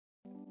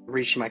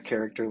Reached my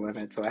character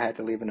limit, so I had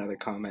to leave another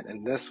comment,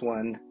 and this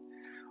one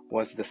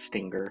was the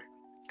stinger.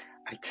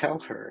 I tell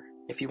her,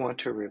 if you want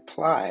to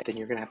reply, then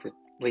you're going to have to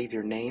leave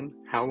your name,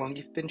 how long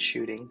you've been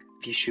shooting,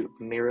 if you shoot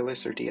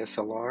mirrorless or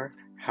DSLR,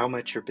 how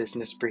much your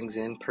business brings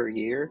in per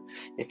year,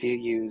 if you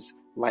use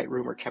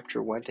Lightroom or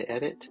Capture One to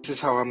edit. This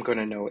is how I'm going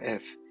to know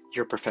if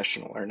you're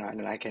professional or not,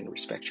 and I can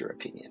respect your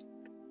opinion.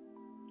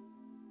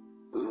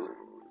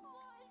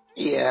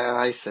 Yeah,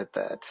 I said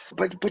that.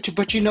 But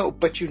you know,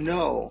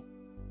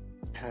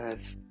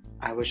 because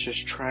I was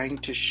just trying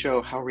to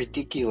show how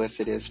ridiculous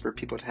it is for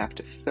people to have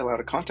to fill out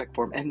a contact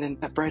form, and then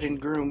that bride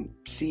and groom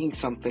seeing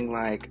something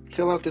like,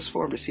 fill out this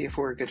form to see if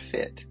we're a good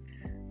fit.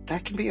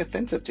 That can be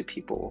offensive to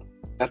people.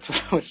 That's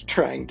what I was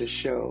trying to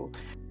show,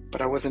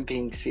 but I wasn't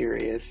being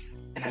serious.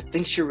 And I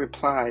think she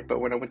replied, but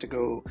when I went to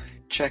go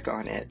check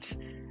on it,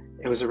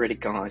 it was already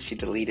gone. She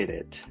deleted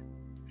it.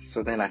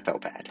 So then I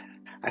felt bad.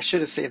 I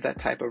should have saved that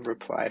type of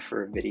reply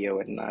for a video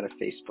and not a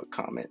Facebook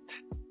comment.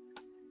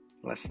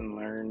 Lesson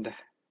learned.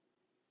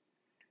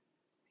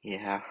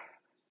 Yeah.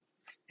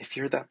 If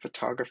you're that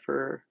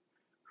photographer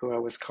who I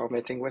was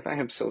commenting with, I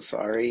am so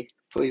sorry.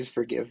 Please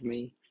forgive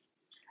me.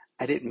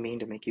 I didn't mean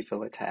to make you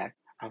feel attacked.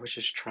 I was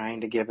just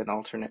trying to give an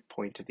alternate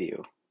point of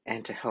view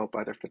and to help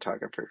other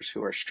photographers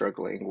who are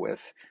struggling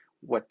with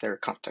what their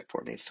contact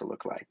form needs to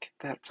look like.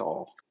 That's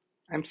all.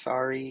 I'm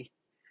sorry.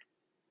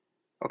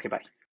 Okay, bye.